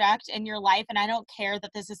interject in your life, and I don't care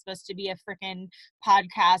that this is supposed to be a freaking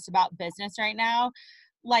podcast about business right now.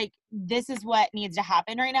 Like, this is what needs to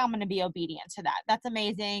happen right now. I'm going to be obedient to that. That's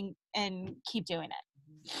amazing, and keep doing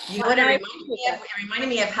it. You know what it reminded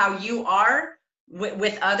me of how you are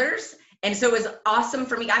with others. And so it was awesome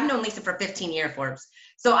for me. I've known Lisa for 15 years, Forbes.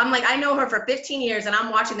 So I'm like, I know her for 15 years, and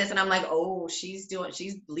I'm watching this and I'm like, oh, she's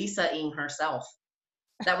Lisa-ing herself.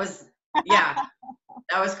 That was, yeah,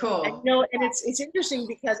 that was cool. And it's interesting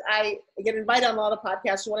because I get invited on a lot of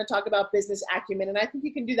podcasts who want to talk about business acumen. And I think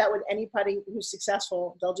you can do that with anybody who's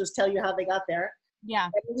successful. They'll just tell you how they got there. Yeah.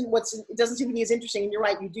 It doesn't seem to be as interesting. And you're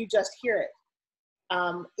right, you do just hear it.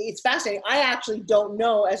 It's fascinating. I actually don't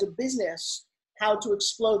know as a business how to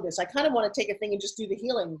explode this. I kind of want to take a thing and just do the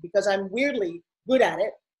healing because I'm weirdly good at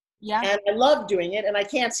it. Yeah. And I love doing it, and I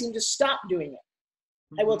can't seem to stop doing it.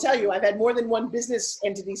 I will tell you, I've had more than one business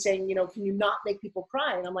entity saying, you know, can you not make people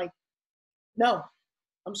cry? And I'm like, no,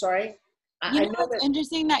 I'm sorry. You know, it's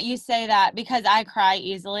interesting that you say that because I cry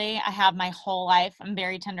easily. I have my whole life. I'm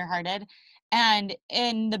very tenderhearted. And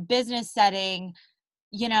in the business setting,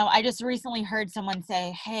 you know, I just recently heard someone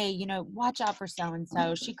say, hey, you know, watch out for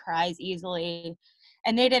so-and-so. She cries easily.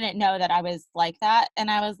 And they didn't know that I was like that. And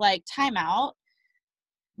I was like, time out.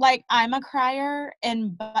 Like, I'm a crier.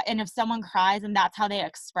 And if someone cries and that's how they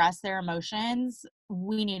express their emotions,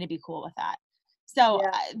 we need to be cool with that. So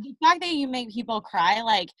the fact that you make people cry,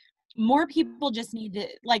 like, more people just need to,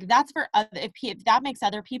 like, that's for other, if that makes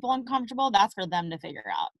other people uncomfortable, that's for them to figure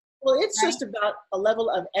out. Well, it's just about a level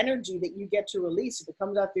of energy that you get to release. If it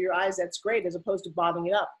comes out through your eyes, that's great, as opposed to bottling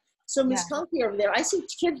it up. So Miss Conky over there, I see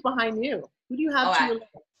kids behind you. Who do you have to your left?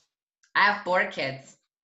 I have 4 kids.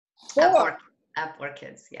 Four? I have 4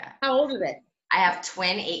 kids, yeah. How old are they? I have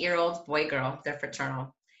twin 8-year-olds, boy, girl. They're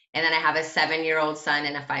fraternal. And then I have a 7-year-old son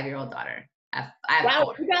and a 5-year-old daughter. I have wow,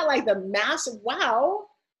 4. you got like the massive, wow.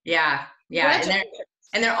 Yeah.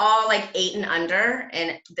 And they're all like 8 and under,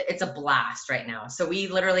 and it's a blast right now. So we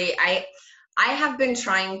literally, I have been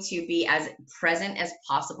trying to be as present as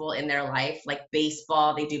possible in their life. Like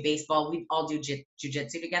baseball, they do baseball. We all do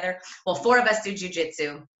jujitsu together. Well, 4 of us do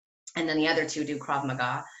jujitsu, and then the other 2 do Krav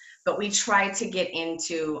Maga. But we try to get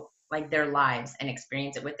into like their lives and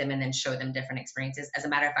experience it with them, and then show them different experiences. As a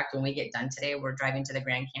matter of fact, when we get done today, we're driving to the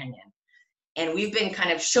Grand Canyon. And we've been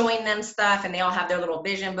kind of showing them stuff, and they all have their little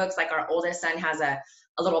vision books. Like our oldest son has a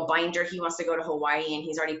little binder. He wants to go to Hawaii, and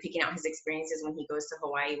he's already picking out his experiences when he goes to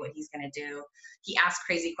Hawaii, what he's going to do. He asks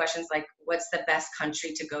crazy questions like, what's the best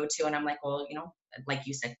country to go to? And I'm like, well, you know, like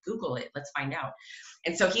you said, Google it. Let's find out.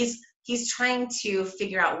 And so he's trying to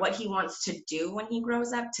figure out what he wants to do when he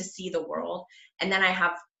grows up to see the world. And then I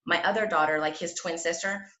have my other daughter, like his twin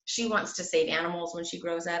sister, she wants to save animals when she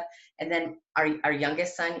grows up. And then our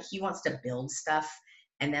youngest son, he wants to build stuff.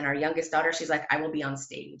 And then our youngest daughter, she's like, I will be on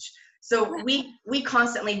stage. So we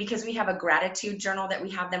constantly, because we have a gratitude journal that we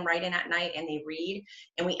have them write in at night, and they read,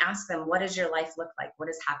 and we ask them, what does your life look like? What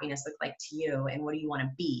does happiness look like to you? And what do you want to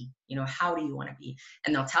be? You know, how do you want to be?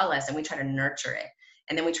 And they'll tell us, and we try to nurture it.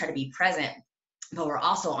 And then we try to be present. But we're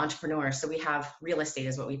also entrepreneurs. So we have real estate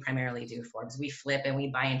is what we primarily do, Forbes. We flip and we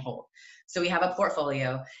buy and hold. So we have a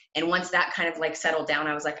portfolio. And once that kind of like settled down,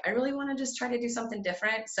 I was like, I really want to just try to do something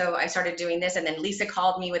different. So I started doing this. And then Lisa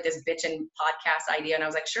called me with this bitchin' podcast idea. And I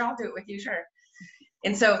was like, sure, I'll do it with you. Sure.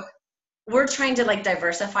 And so we're trying to like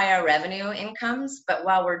diversify our revenue incomes. But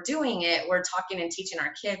while we're doing it, we're talking and teaching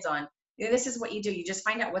our kids on, you know, this is what you do. You just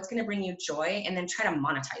find out what's going to bring you joy and then try to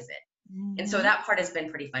monetize it. Mm-hmm. And so that part has been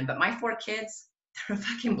pretty fun. But my 4 kids, they're a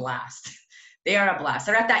fucking blast. They are a blast.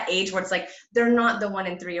 They're at that age where it's like, they're not the 1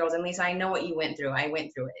 and 3-year-olds. And Lisa, I know what you went through. I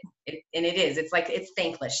went through it. And it is. It's like, it's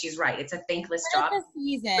thankless. She's right. It's a thankless job. It's a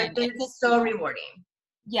season. But it's so rewarding.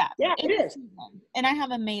 Yeah. Yeah, it is. And I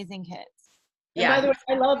have amazing kids. And by the way,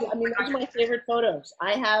 I love it. I mean, those are my favorite photos.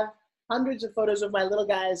 I have hundreds of photos of my little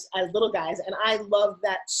guys as little guys, and I love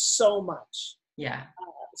that so much. Yeah.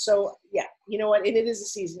 So yeah, you know what? It is a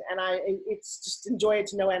season, and it's just enjoy it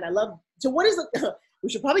to no end. I love. So what is the? We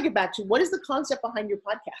should probably get back to what is the concept behind your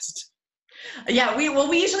podcast? Yeah, we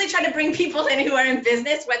usually try to bring people in who are in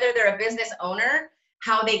business, whether they're a business owner,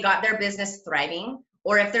 how they got their business thriving,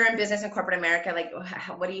 or if they're in business in corporate America, like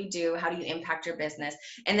what do you do? How do you impact your business?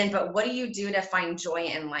 And then, but what do you do to find joy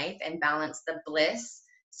in life and balance the bliss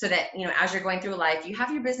so that, you know, as you're going through life, you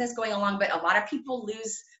have your business going along, but a lot of people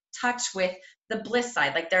lose touch with the bliss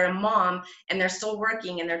side. Like they're a mom and they're still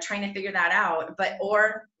working and they're trying to figure that out, but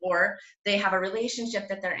or they have a relationship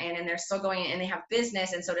that they're in and they're still going and they have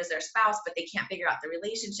business and so does their spouse, but they can't figure out the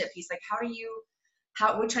relationship piece. Like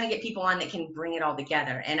how we're trying to get people on that can bring it all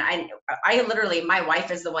together. And I literally, my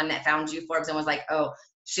wife is the one that found you, Forbes, and was like, oh,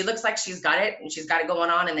 she looks like she's got it and she's got it going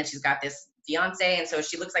on, and then she's got this fiance, and so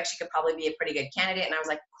she looks like she could probably be a pretty good candidate. And I was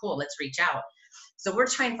like, cool, let's reach out. So we're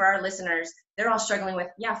trying for our listeners, they're all struggling with,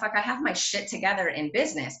 yeah, fuck, I have my shit together in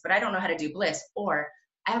business, but I don't know how to do bliss. Or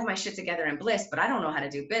I have my shit together in bliss, but I don't know how to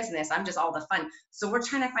do business. I'm just all the fun. So we're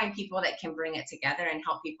trying to find people that can bring it together and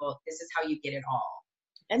help people. This is how you get it all.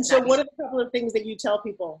 And so what are the couple of things that you tell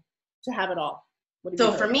people to have it all?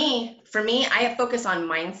 So for me, I focus on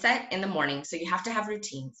mindset in the morning. So you have to have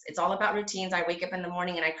routines. It's all about routines. I wake up in the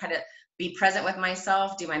morning and I try to be present with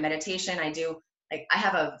myself, do my meditation. I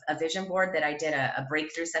have a vision board that I did a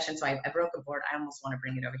breakthrough session. So I broke a board. I almost want to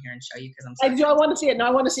bring it over here and show you because I want to see it. No,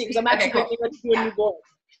 I want to see it because I'm actually going to do a new board.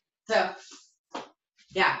 So,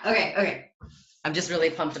 yeah. Okay. I'm just really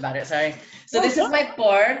pumped about it. Sorry. So this is my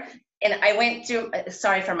board. And I went through,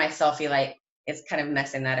 sorry for my selfie light. It's kind of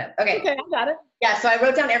messing that up. Okay. Okay, I got it. Yeah, so I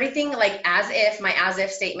wrote down everything like my as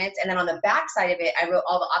if statements. And then on the back side of it, I wrote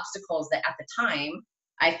all the obstacles that at the time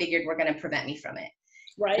I figured were going to prevent me from it.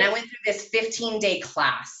 Right. And I went through this 15-day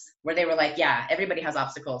class where they were like, yeah, everybody has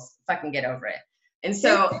obstacles. Fucking get over it. And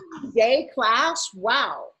so 15-day class.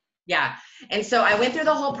 Wow. yeah. And so I went through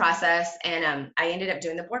the whole process, and I ended up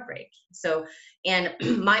doing the board break. So, and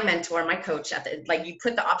my mentor, my coach like you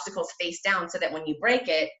put the obstacles face down so that when you break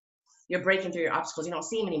it, you're breaking through your obstacles. You don't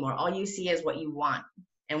see them anymore. All you see is what you want,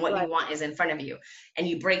 and what you want is in front of you, and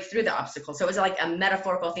you break through the obstacles. So it was like a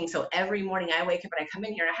metaphorical thing. So every morning I wake up and I come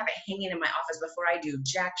in here and I have it hanging in my office before I do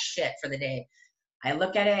jack shit for the day. I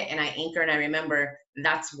look at it and I anchor and I remember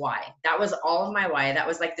that's why. That was all of my why. That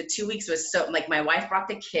was like the 2 weeks was so like my wife brought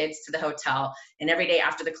the kids to the hotel, and every day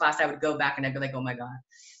after the class I would go back and I'd be like, oh my God,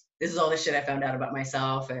 this is all the shit I found out about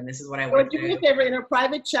myself, and this is what I went through. Do me a favor, in a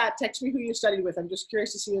private chat, text me who you studied with. I'm just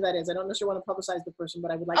curious to see who that is. I don't necessarily want to publicize the person,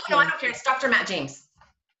 but I would like to know. No, I don't care. It's Dr. Matt James.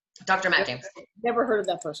 Dr. Matt James. Never heard of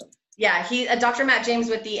that person. Yeah, Dr. Matt James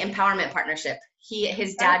with the Empowerment Partnership.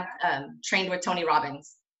 His dad trained with Tony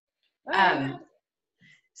Robbins.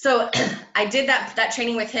 So I did that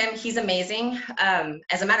training with him. He's amazing.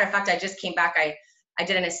 As a matter of fact, I just came back. I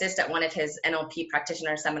did an assist at one of his NLP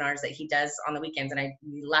practitioner seminars that he does on the weekends. And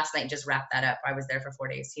last night just wrapped that up. I was there for 4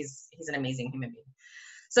 days. He's an amazing human being.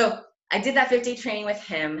 So I did that 50 training with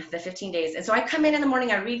him, the 15 days. And so I come in the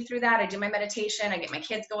morning, I read through that. I do my meditation. I get my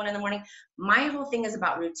kids going in the morning. My whole thing is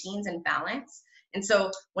about routines and balance. And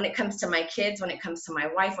so when it comes to my kids, when it comes to my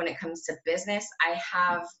wife, when it comes to business, I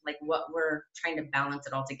have like what we're trying to balance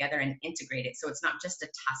it all together and integrate it. So it's not just a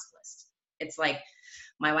task list. It's like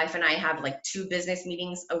my wife and I have like 2 business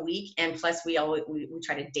meetings a week. And plus we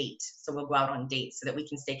try to date. So we'll go out on dates so that we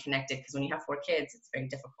can stay connected. Because when you have 4 kids, it's very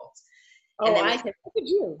difficult. Oh, I can look at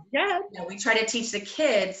you. Yeah. We try to teach the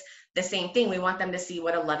kids the same thing. We want them to see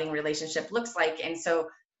what a loving relationship looks like. And so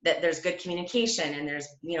that there's good communication, and there's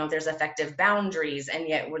effective boundaries, and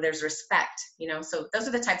yet where there's respect, so those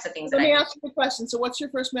are the types of things. Let me ask you a question. So what's your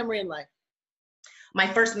first memory in life? My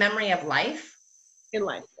first memory of life? In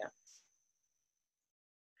life, yeah.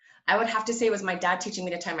 I would have to say it was my dad teaching me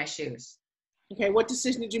to tie my shoes. Okay, what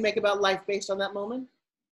decision did you make about life based on that moment?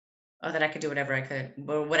 Oh, that I could do whatever I could,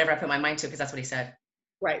 whatever I put my mind to, because that's what he said.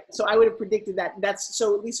 Right. So I would have predicted that.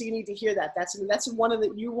 So Lisa, you need to hear that.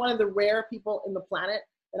 You're one of the rare people in the planet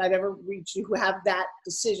that I've ever reached who have that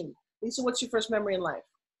decision. Lisa, what's your first memory in life?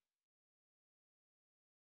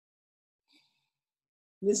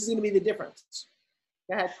 This is going to be the difference.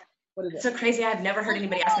 Go ahead. What is it? So crazy. I've never heard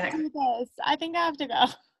anybody ask me that. I think I have to go.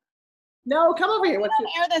 No, come over here.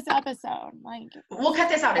 Air this episode. We'll cut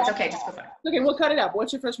this out. It's okay. Just go for it. Okay, we'll cut it up.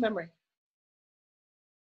 What's your first memory?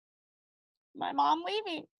 My mom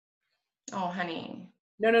leaving. Oh, honey.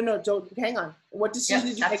 No. Don't hang on. What decision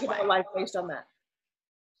did you make about life based on that?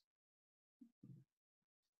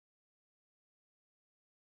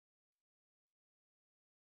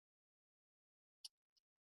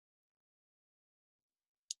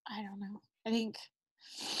 I don't know. I think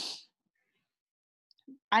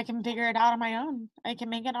I can figure it out on my own. I can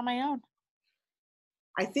make it on my own.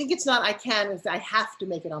 I think it's not I can, it's I have to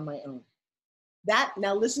make it on my own.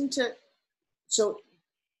 Now listen to I'm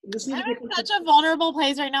in such a vulnerable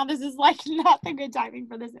place right now. This is like not the good timing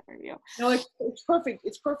for this interview. No, it's perfect.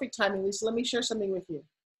 It's perfect timing, Lisa. Let me share something with you.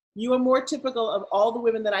 You are more typical of all the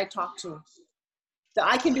women that I talk to. That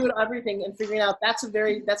I can do it everything, and figuring out that's a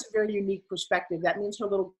very unique perspective. That means her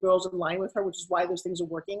little girl's in line with her, which is why those things are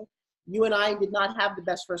working. You and I did not have the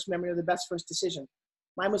best first memory or the best first decision.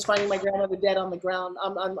 Mine was finding my grandmother dead on the ground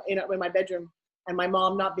in my bedroom, and my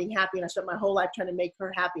mom not being happy, and I spent my whole life trying to make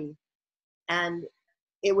her happy. And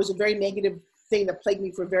it was a very negative thing that plagued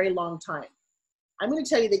me for a very long time. I'm going to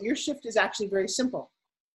tell you that your shift is actually very simple.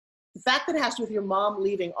 The fact that it has to do with your mom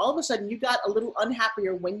leaving, all of a sudden you got a little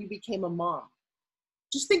unhappier when you became a mom.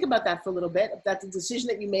 Just think about that for a little bit. If that's a decision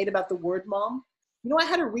that you made about the word mom. I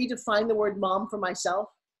had to redefine the word mom for myself.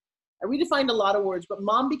 I redefined a lot of words, but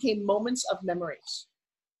mom became moments of memories.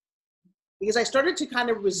 Because I started to kind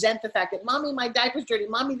of resent the fact that, mommy, my diaper's dirty,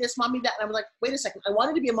 mommy this, mommy that. And I was like, wait a second, I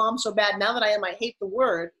wanted to be a mom so bad. Now that I am, I hate the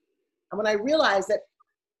word. And when I realized that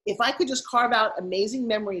if I could just carve out amazing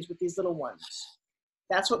memories with these little ones,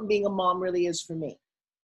 that's what being a mom really is for me.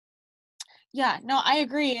 Yeah, no, I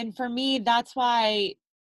agree. And for me, that's why,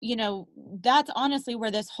 that's honestly where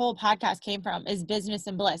this whole podcast came from, is business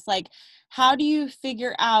and bliss. Like, how do you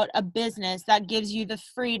figure out a business that gives you the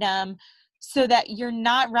freedom so that you're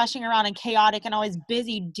not rushing around and chaotic and always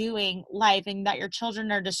busy doing life, and that your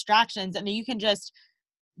children are distractions, and that you can just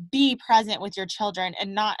be present with your children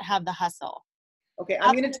and not have the hustle? Okay,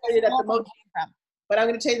 I'm going to tell you that the most, but I'm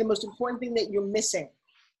going to tell you the most important thing that you're missing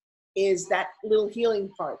is that little healing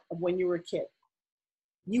part of when you were a kid.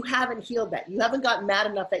 You haven't healed that. You haven't gotten mad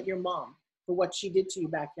enough at your mom for what she did to you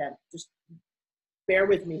back then. Just bear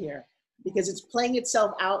with me here, because it's playing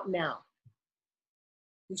itself out now.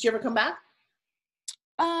 Did she ever come back?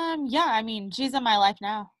 Yeah, I mean, she's in my life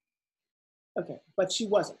now. Okay, but she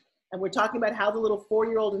wasn't. And we're talking about how the little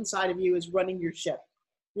 4-year-old inside of you is running your ship.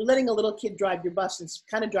 You're letting a little kid drive your bus, and it's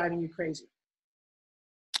kind of driving you crazy.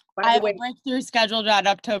 I have a breakthrough scheduled on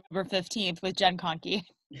October 15th with Jen Conkey.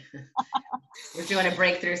 We're doing a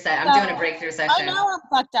breakthrough set. I'm doing a breakthrough session. I know I'm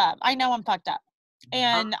fucked up.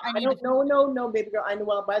 And I need no, baby girl. I know.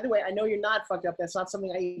 Well, by the way, I know you're not fucked up. That's not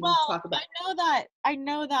something I even talk about. I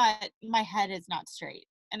know that my head is not straight,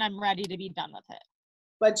 and I'm ready to be done with it.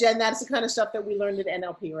 But Jen, that's the kind of stuff that we learned at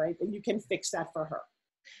NLP, right? And you can fix that for her.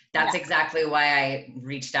 That's exactly why I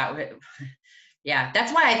reached out. Yeah,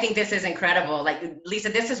 that's why I think this is incredible. Like, Lisa,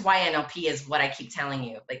 this is why NLP is what I keep telling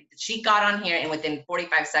you. Like, she got on here and within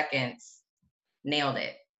 45 seconds, nailed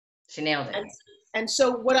it. She nailed it. And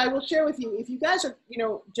so what I will share with you, if you guys are,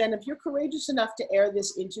 Jen, if you're courageous enough to air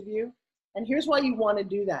this interview, and here's why you want to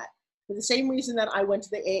do that, for the same reason that I went to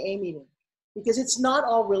the AA meeting, because it's not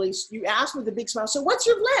all really, you ask with a big smile, so what's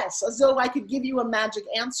your bliss? As though I could give you a magic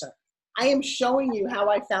answer. I am showing you how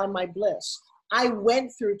I found my bliss. I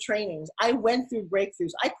went through trainings. I went through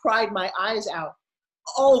breakthroughs. I cried my eyes out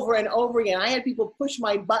over and over again. I had people push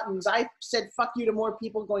my buttons. I said, fuck you to more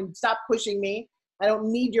people going, stop pushing me. I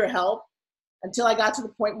don't need your help, until I got to the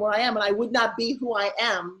point where I am. And I would not be who I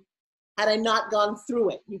am had I not gone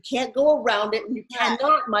through it. You can't go around it, and you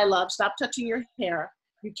cannot, my love, stop touching your hair.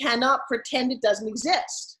 You cannot pretend it doesn't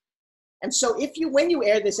exist. And so when you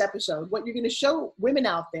air this episode, what you're going to show women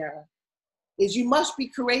out there is you must be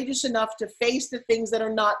courageous enough to face the things that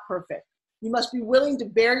are not perfect. You must be willing to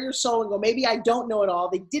bare your soul and go, maybe I don't know it all.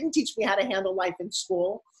 They didn't teach me how to handle life in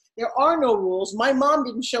school. There are no rules. My mom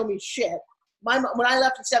didn't show me shit. When I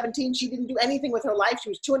left at 17, she didn't do anything with her life. She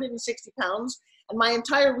was 260 pounds. And my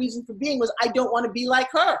entire reason for being was, I don't want to be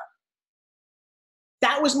like her.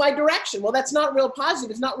 That was my direction. Well, that's not real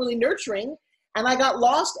positive. It's not really nurturing. And I got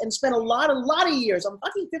lost and spent a lot of years. I'm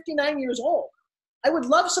fucking 59 years old. I would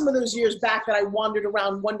love some of those years back that I wandered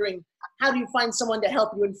around wondering, how do you find someone to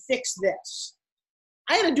help you and fix this?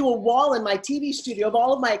 I had to do a wall in my TV studio of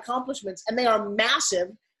all of my accomplishments, and they are massive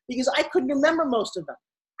because I couldn't remember most of them.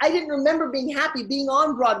 I didn't remember being happy, being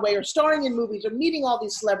on Broadway or starring in movies or meeting all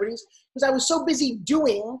these celebrities because I was so busy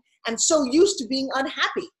doing and so used to being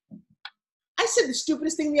unhappy. I said the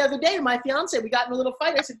stupidest thing the other day to my fiance. We got in a little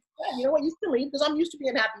fight. I said, yeah, you know what? You can leave because I'm used to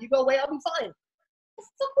being happy. You go away, I'll be fine.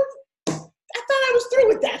 I thought I was through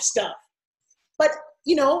with that stuff. But,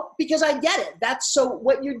 because I get it. So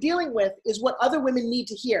what you're dealing with is what other women need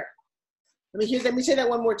to hear. Let me say that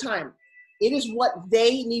one more time. It is what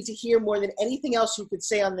they need to hear more than anything else you could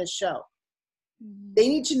say on this show. They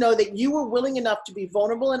need to know that you were willing enough to be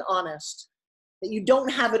vulnerable and honest, that you don't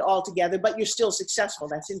have it all together, but you're still successful.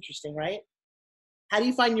 That's interesting, right? How do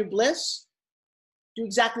you find your bliss? Do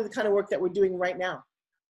exactly the kind of work that we're doing right now.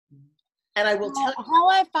 And I will tell you. How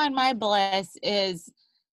I find my bliss is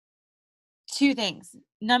two things.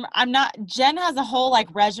 Jen has a whole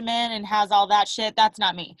regimen and has all that shit. That's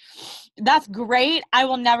not me. That's great. I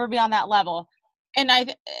will never be on that level. And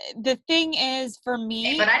the thing is for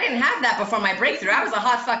me. But I didn't have that before my breakthrough. I was a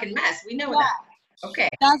hot fucking mess. We know that. Okay.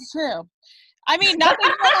 That's true. I mean, nothing.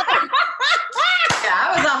 Yeah,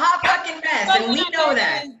 I was a hot fucking mess, and we know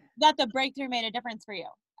that. That the breakthrough made a difference for you.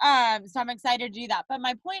 So I'm excited to do that. But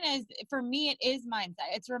my point is, for me, it is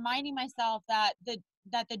mindset. It's reminding myself that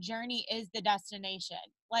the journey is the destination.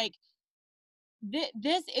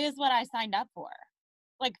 This is what I signed up for.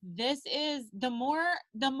 This is the more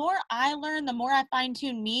I learn, the more I fine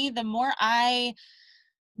tune me, the more I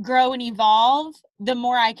grow and evolve, the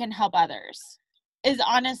more I can help others. Is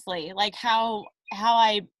honestly how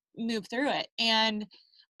I move through it. And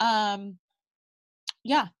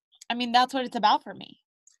yeah, I mean, that's what it's about for me.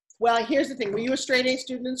 Well, here's the thing. Were you a straight A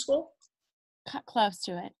student in school? Close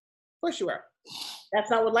to it. Of course you were.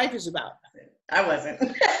 That's not what life is about. I wasn't.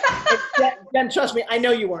 Then trust me, I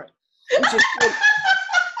know you weren't.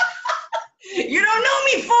 You don't know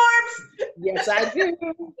me, Forbes. Yes, I do.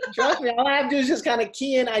 Trust me, all I have to do is just kind of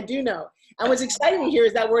key in, I do know. And what's exciting here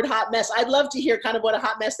is that word hot mess. I'd love to hear kind of what a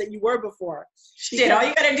hot mess that you were before. Shit, all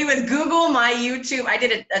you got to do is Google my YouTube. I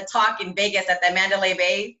did a talk in Vegas at the Mandalay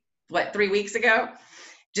Bay, 3 weeks ago?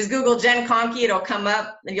 Just Google Jen Conkey. It'll come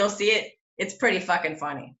up and you'll see it. It's pretty fucking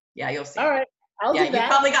funny. Yeah, you'll see. All right, I'll do that. You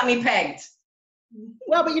probably got me pegged.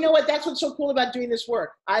 Well, but you know what? That's what's so cool about doing this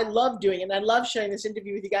work. I love doing it, and I love sharing this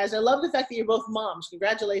interview with you guys. I love the fact that you're both moms.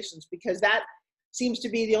 Congratulations, because that seems to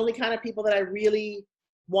be the only kind of people that I really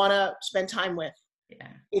want to spend time with. Yeah.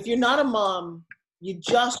 If you're not a mom, you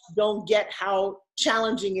just don't get how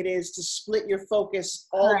challenging it is to split your focus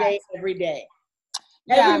all day, every day.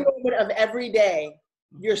 Every moment of every day,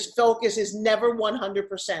 your focus is never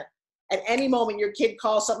 100%. At any moment, your kid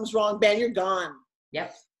calls, something's wrong, bang, you're gone.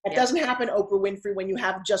 Yep. It doesn't happen, Oprah Winfrey, when you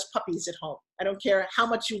have just puppies at home. I don't care how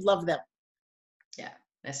much you love them. Yeah,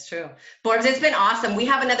 that's true. Forbes, it's been awesome. We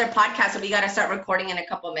have another podcast, so we got to start recording in a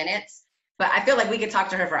couple minutes. But I feel like we could talk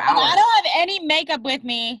to her for hours. I don't have any makeup with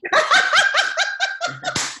me.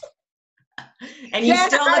 And you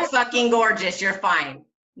still look fucking gorgeous. You're fine.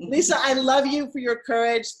 Lisa, I love you for your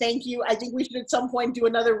courage. Thank you. I think we should at some point do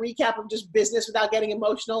another recap of just business without getting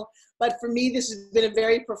emotional. But for me, this has been a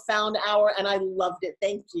very profound hour, and I loved it.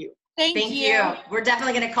 Thank you. Thank you. We're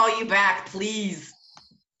definitely going to call you back, please.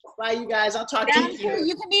 Bye, you guys. I'll talk to you.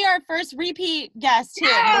 You can be our first repeat guest, too.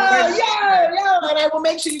 Yeah. And I will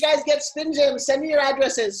make sure you guys get Spin Gym. Send me your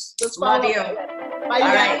addresses. Let's follow Love you. Bye,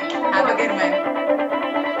 All right. Have a good one.